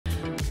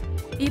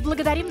И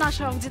благодарим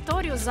нашу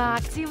аудиторию за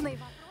активные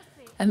вопросы.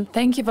 And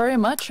thank you very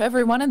much,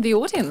 everyone in the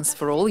audience,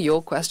 for all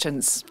your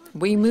questions.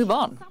 We move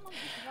on.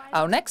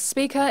 Our next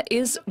speaker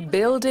is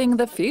building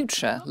the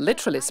future,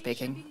 literally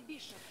speaking.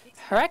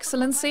 Her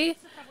Excellency,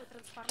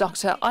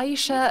 Dr.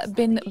 Aisha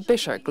Bin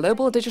Bishr,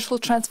 Global Digital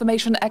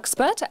Transformation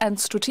Expert and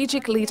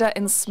Strategic Leader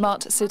in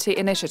Smart City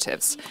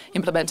Initiatives,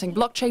 implementing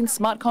blockchain,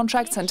 smart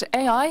contracts and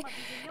AI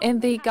in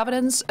the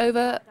governance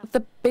over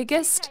the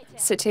biggest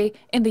city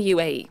in the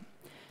UAE.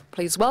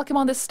 Please welcome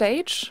on this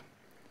stage,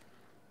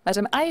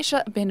 Madam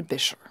Aisha Bin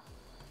Bishr.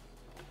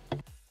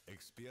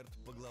 Эксперт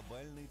по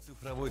глобальной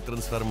цифровой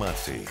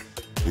трансформации,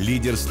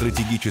 лидер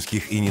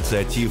стратегических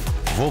инициатив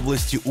в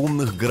области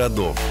умных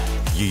городов.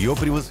 Ее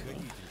превосходительство.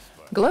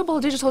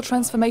 Global Digital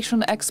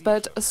Transformation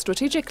Expert,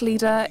 Strategic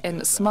Leader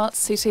in Smart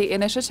City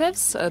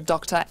Initiatives,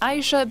 Dr.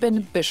 Aisha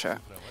Bin Bishr.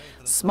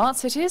 Smart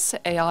Cities,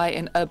 AI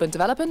in Urban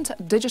Development,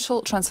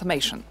 Digital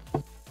Transformation.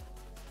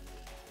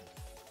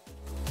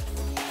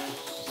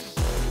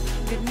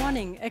 Good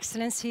morning,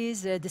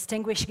 Excellencies,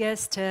 distinguished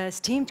guests,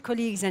 esteemed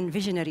colleagues and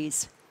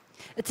visionaries.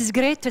 It is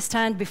great to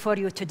stand before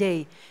you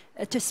today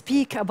to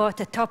speak about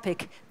a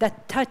topic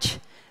that touches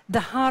the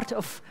heart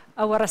of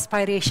our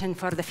aspiration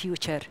for the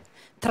future,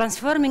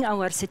 transforming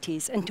our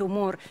cities into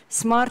more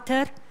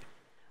smarter,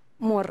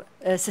 more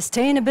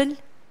sustainable,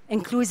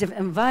 inclusive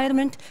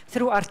environment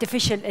through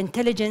artificial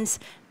intelligence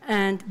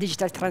and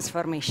digital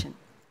transformation.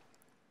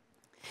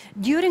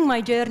 During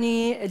my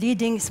journey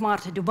leading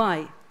Smart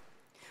Dubai,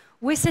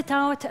 we set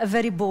out a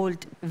very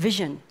bold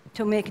vision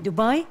to make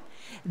Dubai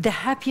the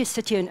happiest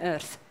city on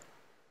earth.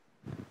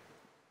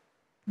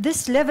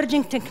 This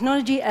leveraging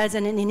technology as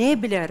an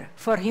enabler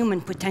for human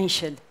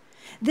potential.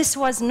 This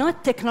was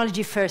not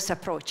technology-first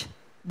approach.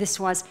 This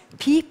was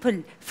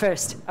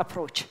people-first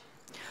approach,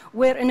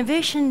 where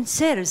innovation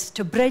serves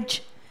to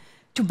bridge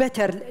to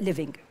better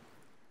living.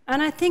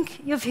 And I think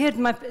you've heard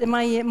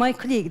my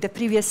colleague, the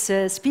previous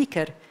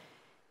speaker.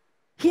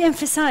 He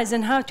emphasized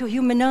on how to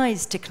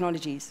humanize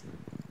technologies.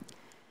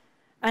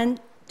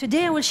 And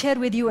today I will share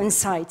with you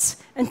insights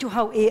into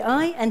how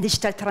AI and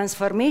digital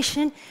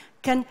transformation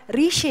can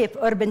reshape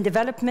urban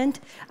development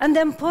and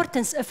the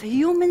importance of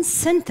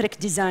human-centric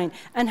design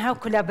and how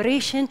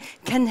collaboration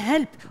can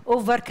help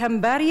overcome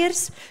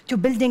barriers to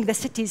building the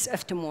cities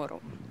of tomorrow.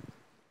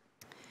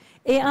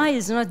 AI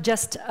is not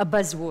just a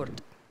buzzword.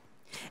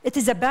 It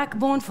is a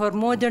backbone for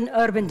modern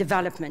urban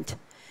development.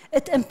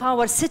 It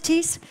empowers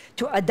cities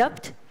to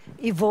adapt,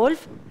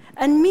 evolve,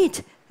 and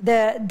meet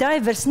the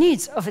diverse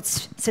needs of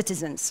its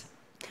citizens.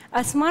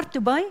 At Smart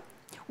Dubai,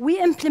 we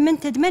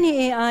implemented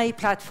many AI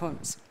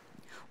platforms.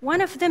 One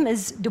of them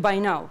is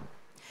Dubai Now,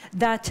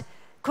 that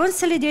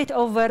consolidate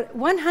over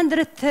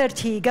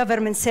 130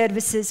 government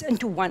services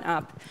into one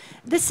app.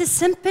 This is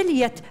simple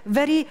yet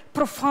very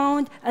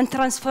profound and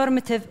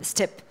transformative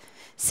step,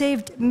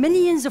 saved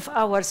millions of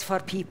hours for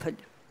people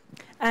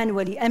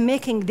annually and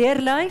making their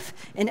life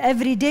in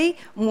every day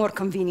more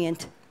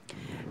convenient.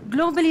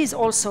 Globally is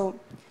also,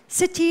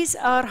 cities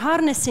are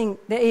harnessing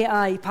the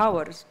AI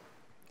powers.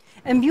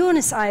 In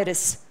Buenos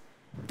Aires,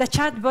 the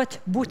chatbot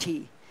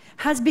Booty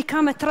has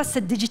become a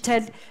trusted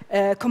digital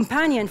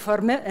companion for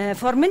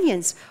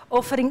millions,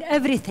 offering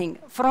everything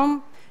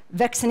from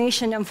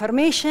vaccination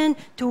information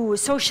to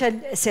social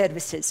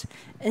services.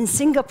 In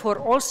Singapore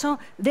also,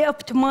 they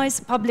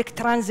optimize public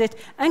transit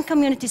and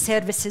community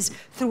services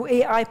through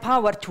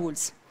AI-powered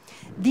tools.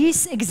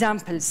 These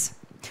examples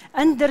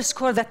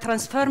underscore the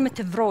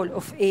transformative role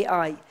of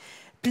AI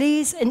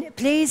plays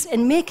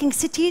in making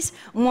cities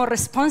more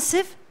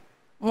responsive,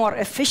 more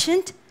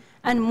efficient,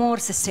 and more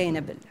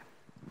sustainable.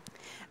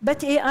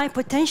 But AI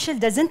potential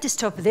doesn't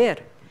stop there.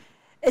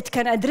 It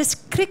can address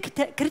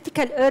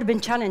critical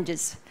urban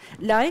challenges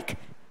like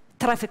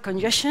traffic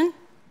congestion,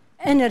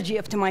 energy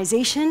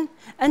optimization,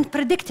 and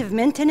predictive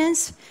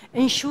maintenance,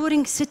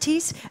 ensuring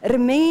cities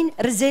remain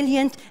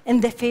resilient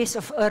in the face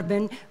of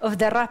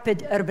the rapid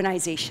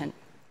urbanization.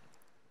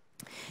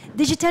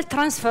 Digital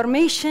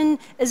transformation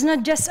is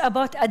not just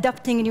about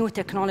adopting new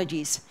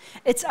technologies.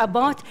 It's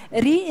about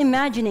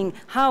reimagining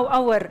how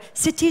our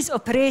cities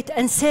operate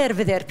and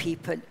serve their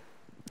people.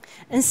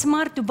 In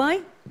Smart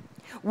Dubai,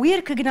 we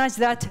recognize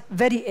that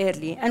very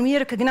early, and we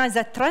recognize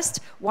that trust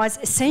was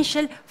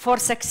essential for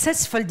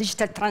successful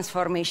digital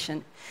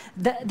transformation.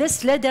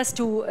 This led us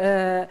to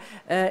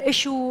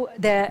issue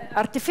the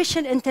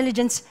Artificial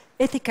Intelligence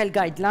Ethical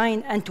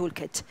Guideline and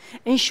Toolkit,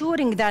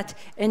 ensuring that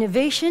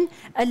innovation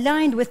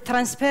aligned with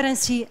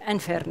transparency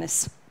and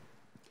fairness.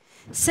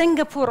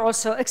 Singapore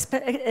also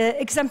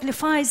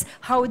exemplifies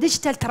how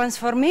digital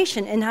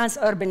transformation enhances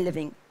urban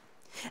living.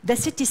 The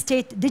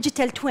city-state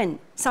digital twin,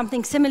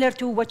 something similar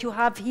to what you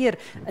have here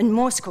in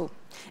Moscow,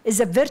 is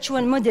a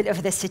virtual model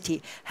of the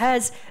city,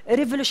 has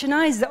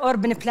revolutionized the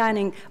urban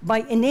planning by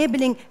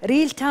enabling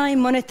real-time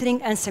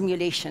monitoring and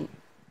simulation.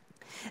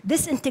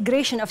 This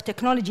integration of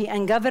technology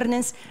and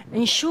governance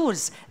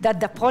ensures that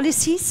the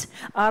policies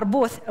are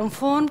both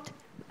informed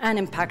and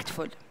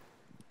impactful.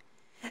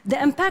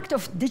 The impact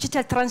of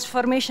digital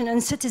transformation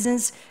on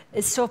citizens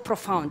is so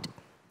profound.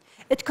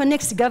 It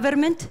connects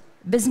government,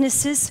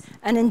 businesses,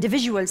 and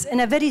individuals in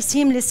a very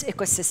seamless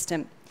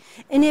ecosystem,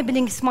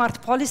 enabling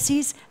smart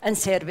policies and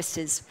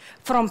services.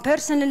 From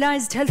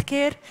personalized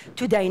healthcare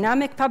to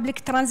dynamic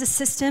public transit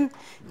system,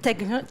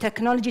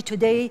 technology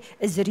today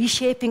is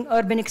reshaping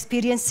urban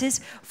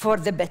experiences for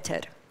the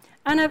better.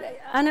 And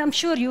I'm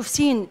sure you've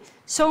seen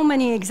so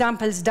many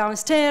examples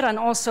downstairs and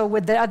also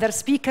with the other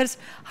speakers,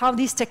 how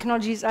these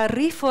technologies are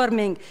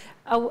reforming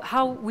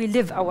how we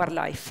live our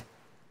life.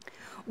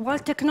 While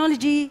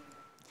technology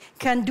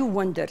can do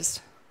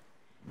wonders,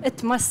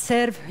 it must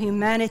serve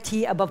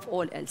humanity above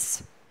all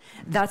else.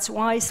 That's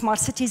why smart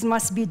cities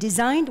must be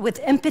designed with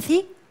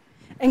empathy,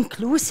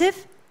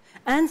 inclusive,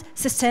 and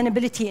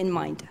sustainability in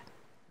mind.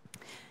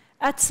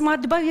 At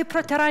Smart Dubai, we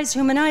prioritize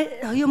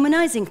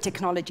humanizing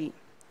technology.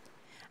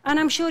 And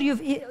I'm sure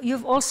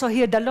you've also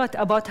heard a lot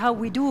about how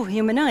we do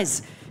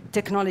humanize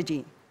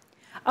technology.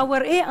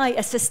 Our AI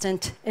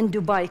assistant in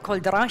Dubai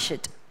called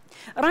Rashid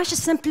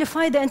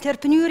simplified the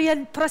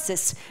entrepreneurial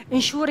process,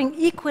 ensuring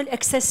equal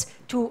access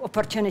to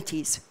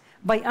opportunities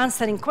by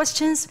answering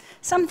questions,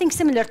 something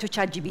similar to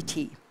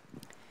ChatGPT.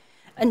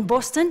 In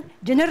Boston,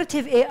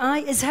 generative AI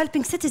is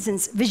helping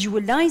citizens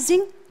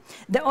visualizing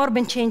the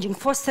urban changing,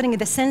 fostering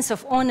the sense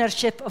of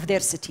ownership of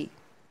their city.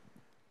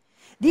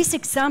 These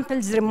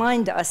examples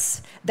remind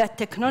us that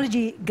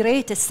technology's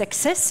greatest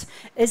success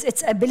is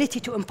its ability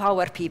to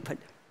empower people.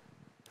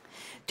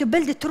 To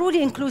build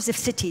truly inclusive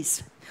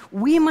cities,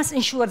 we must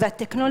ensure that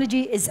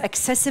technology is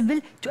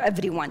accessible to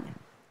everyone.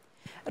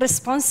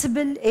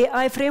 Responsible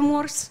AI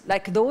frameworks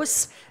like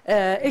those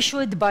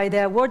issued by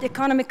the World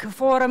Economic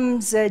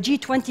Forum's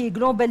G20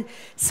 Global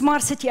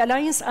Smart City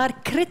Alliance are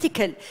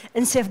critical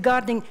in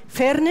safeguarding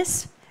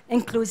fairness,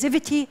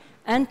 inclusivity,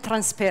 and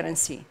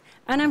transparency.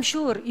 And I'm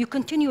sure you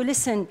continue to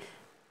listen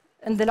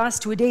in the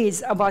last 2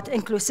 days about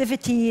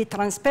inclusivity,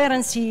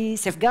 transparency,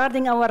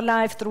 safeguarding our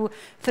life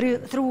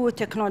through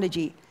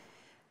technology.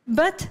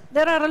 But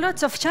there are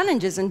lots of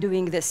challenges in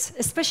doing this,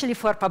 especially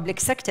for public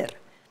sector.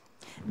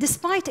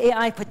 Despite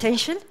AI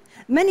potential,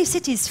 many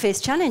cities face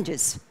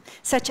challenges,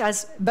 such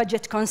as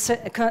budget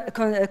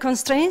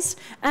constraints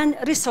and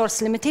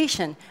resource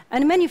limitation.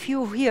 And many of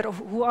you here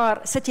who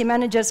are city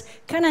managers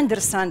can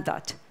understand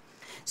that.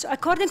 So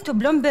according to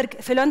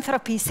Bloomberg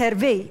Philanthropy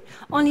survey,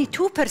 only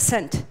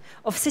 2%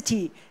 of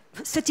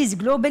cities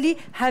globally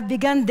have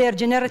begun their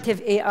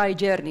generative AI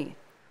journey,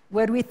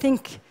 where we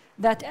think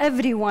that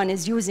everyone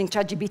is using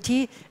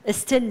ChatGPT,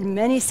 still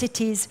many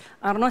cities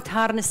are not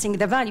harnessing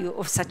the value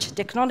of such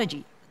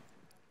technology.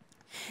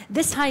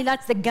 This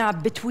highlights the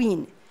gap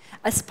between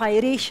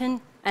aspiration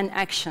and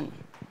action.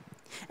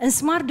 In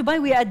Smart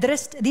Dubai, we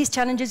addressed these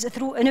challenges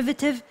through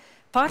innovative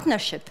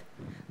partnership.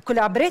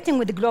 Collaborating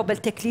with global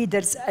tech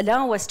leaders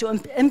allow us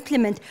to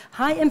implement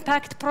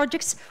high-impact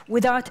projects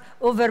without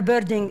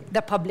overburdening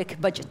the public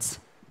budgets.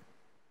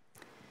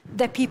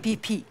 The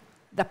PPP,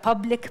 the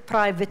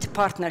public-private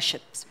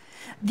partnerships.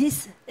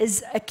 This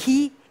is a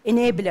key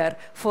enabler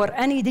for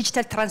any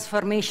digital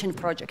transformation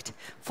project.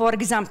 For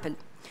example,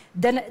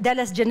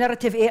 Dallas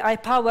generative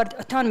AI-powered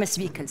autonomous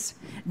vehicles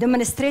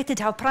demonstrated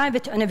how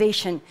private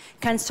innovation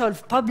can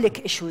solve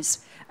public issues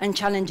and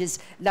challenges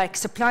like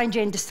supply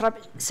chain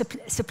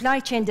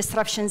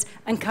disruptions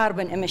and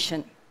carbon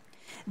emission.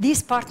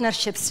 These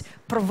partnerships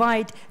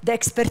provide the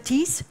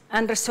expertise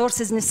and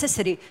resources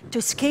necessary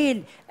to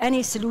scale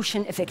any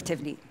solution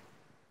effectively.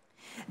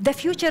 The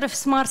future of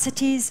smart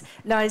cities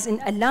lies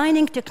in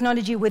aligning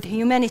technology with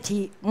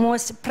humanity's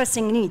most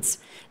pressing needs,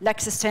 like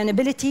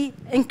sustainability,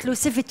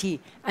 inclusivity,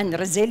 and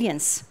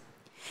resilience.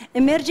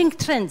 Emerging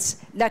trends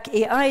like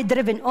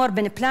AI-driven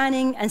urban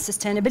planning and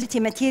sustainability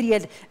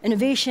material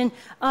innovation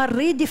are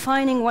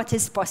redefining what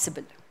is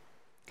possible.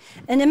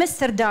 In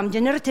Amsterdam,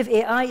 generative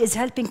AI is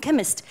helping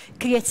chemists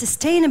create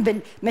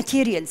sustainable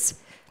materials,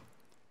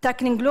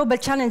 tackling global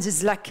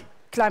challenges like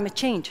climate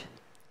change.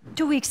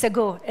 2 weeks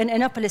ago, in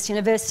Annapolis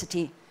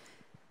University,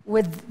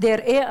 with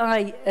their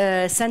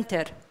AI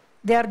center,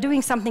 they are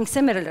doing something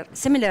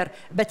similar,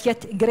 but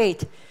yet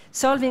great,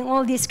 solving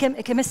all these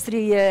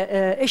chemistry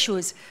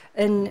issues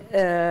in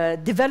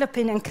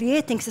developing and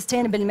creating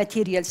sustainable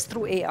materials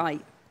through AI.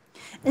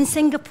 In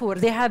Singapore,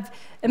 they have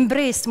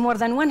embraced more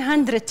than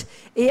 100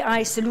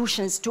 AI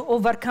solutions to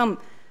overcome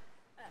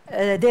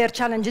their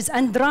challenges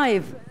and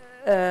drive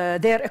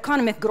their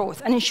economic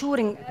growth and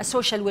ensuring a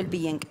social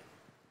well-being.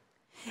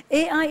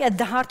 AI at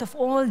the heart of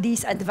all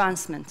these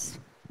advancements.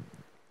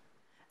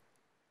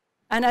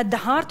 And at the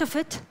heart of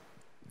it,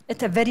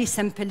 it's a very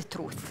simple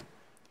truth.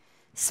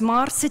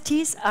 Smart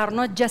cities are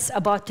not just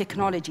about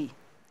technology.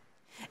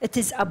 It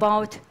is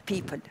about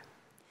people.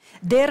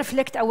 They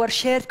reflect our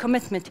shared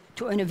commitment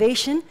to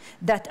innovation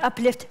that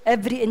uplift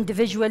every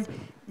individual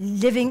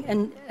living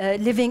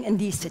in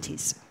these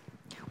cities,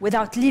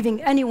 without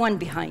leaving anyone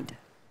behind.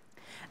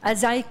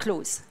 As I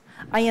close,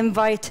 I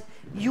invite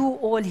you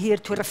all here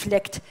to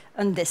reflect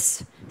on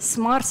this.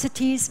 Smart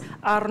cities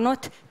are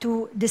not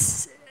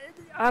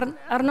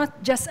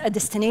just a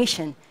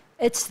destination,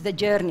 it's the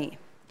journey.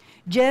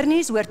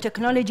 Journeys where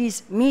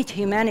technologies meet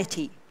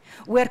humanity,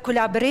 where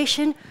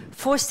collaboration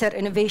fosters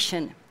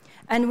innovation,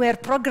 and where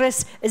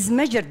progress is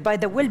measured by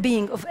the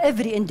well-being of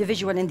every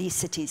individual in these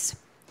cities.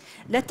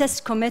 Let us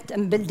commit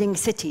in building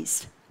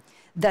cities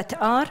that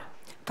are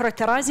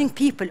prioritizing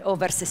people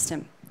over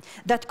system,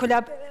 that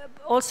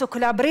also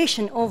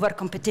collaboration over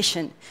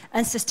competition,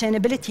 and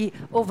sustainability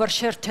over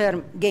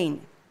short-term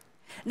gain.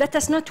 Let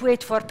us not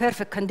wait for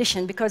perfect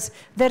condition, because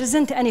there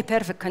isn't any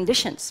perfect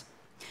conditions.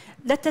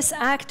 Let us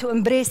act to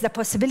embrace the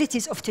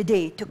possibilities of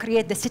today to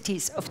create the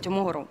cities of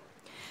tomorrow.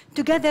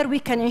 Together, we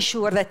can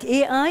ensure that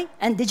AI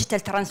and digital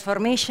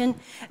transformation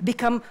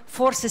become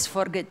forces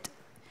for good,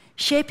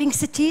 shaping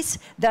cities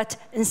that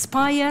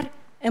inspire,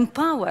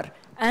 empower,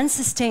 and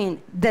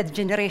sustain the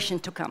generation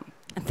to come.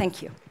 And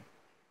thank you.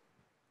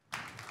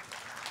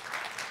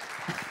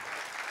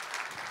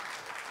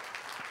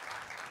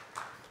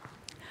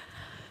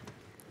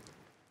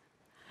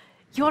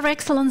 Your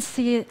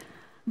Excellency,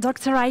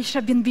 Dr.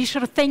 Aisha Bin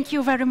Bishr, thank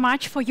you very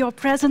much for your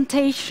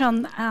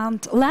presentation.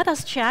 And let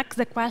us check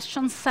the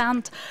questions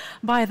sent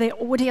by the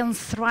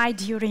audience right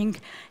during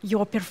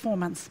your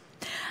performance.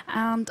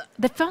 And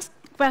the first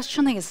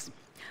question is,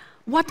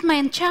 what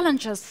main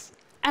challenges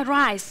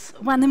arise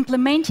when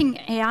implementing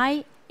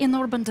AI in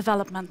urban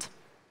development?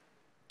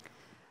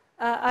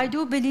 I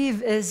do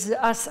believe is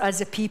us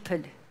as a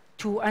people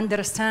to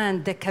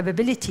understand the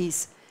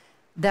capabilities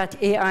that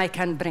AI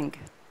can bring.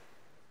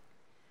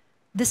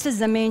 This is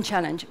the main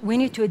challenge. We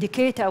need to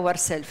educate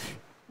ourselves.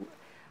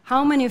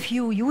 How many of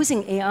you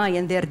using AI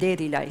in their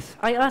daily life?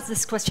 I asked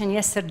this question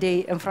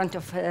yesterday in front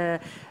of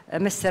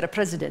Mr.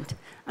 President,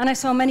 and I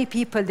saw many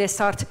people, they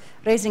start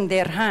raising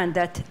their hand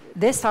that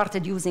they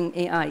started using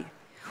AI.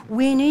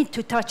 We need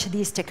to touch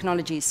these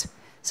technologies.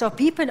 So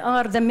people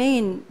are the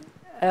main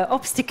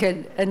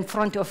obstacle in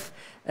front of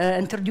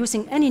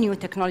introducing any new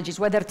technologies,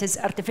 whether it is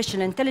artificial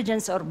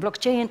intelligence or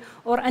blockchain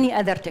or any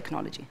other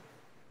technology.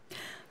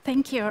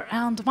 Thank you.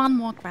 And one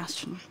more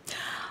question.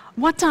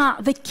 What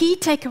are the key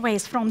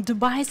takeaways from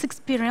Dubai's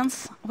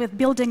experience with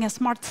building a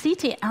smart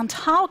city, and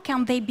how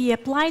can they be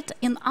applied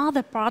in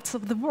other parts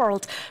of the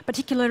world,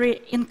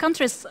 particularly in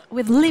countries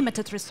with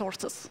limited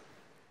resources?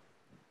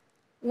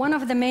 One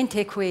of the main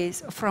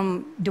takeaways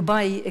from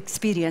Dubai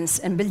experience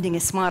in building a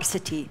smart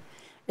city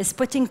is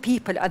putting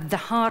people at the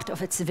heart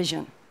of its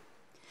vision.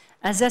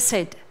 As I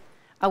said,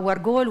 our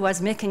goal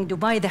was making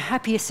Dubai the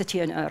happiest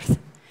city on earth.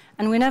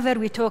 And whenever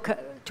we talk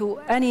to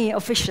any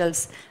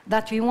officials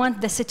that we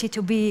want the city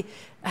to be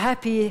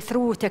happy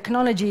through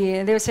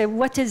technology, they will say,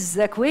 what is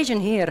the equation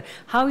here?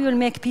 How you'll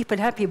make people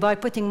happy by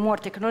putting more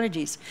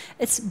technologies?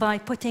 It's by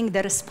putting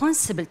the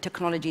responsible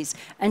technologies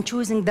and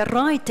choosing the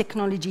right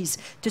technologies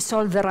to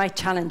solve the right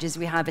challenges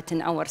we have it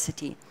in our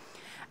city.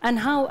 And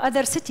how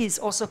other cities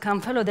also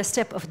can follow the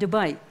step of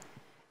Dubai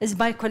is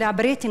by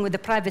collaborating with the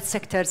private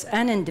sectors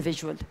and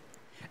individuals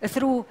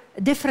through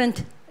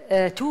different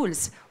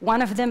tools.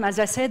 One of them, as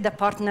I said, the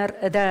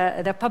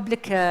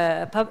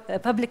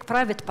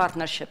public-private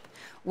partnership,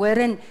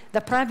 wherein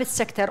the private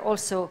sector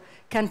also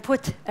can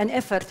put an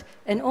effort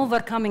in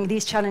overcoming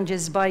these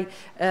challenges by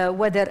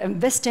whether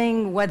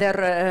investing,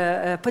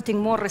 whether putting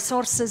more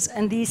resources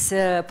in these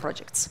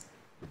projects.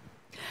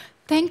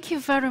 Thank you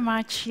very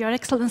much, Your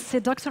Excellency,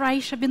 Dr.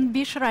 Aisha Bin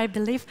Bishr. I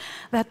believe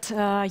that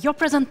your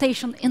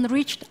presentation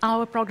enriched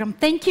our program.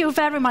 Thank you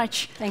very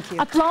much. Thank you.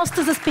 Applause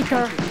to the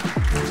speaker.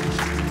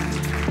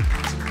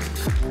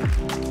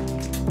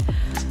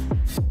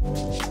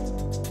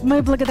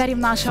 Мы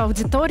благодарим нашу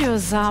аудиторию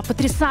за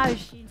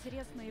потрясающие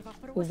интересные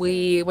вопросы.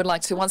 We would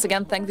like to once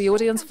again thank the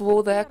audience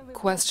for their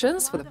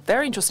questions, for the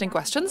very interesting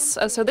questions.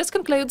 So this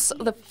concludes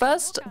the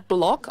first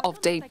block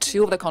of day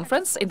 2 of the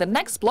conference. In the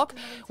next block,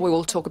 we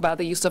will talk about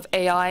the use of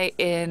AI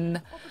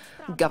in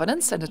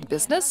governance and in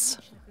business,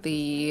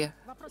 the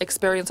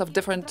experience of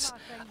different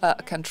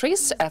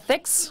countries,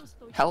 ethics,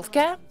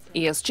 healthcare,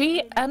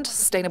 ESG, and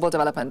sustainable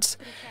development.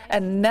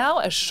 And now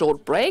a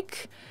short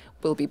break.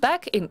 We'll be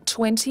back in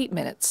 20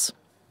 minutes.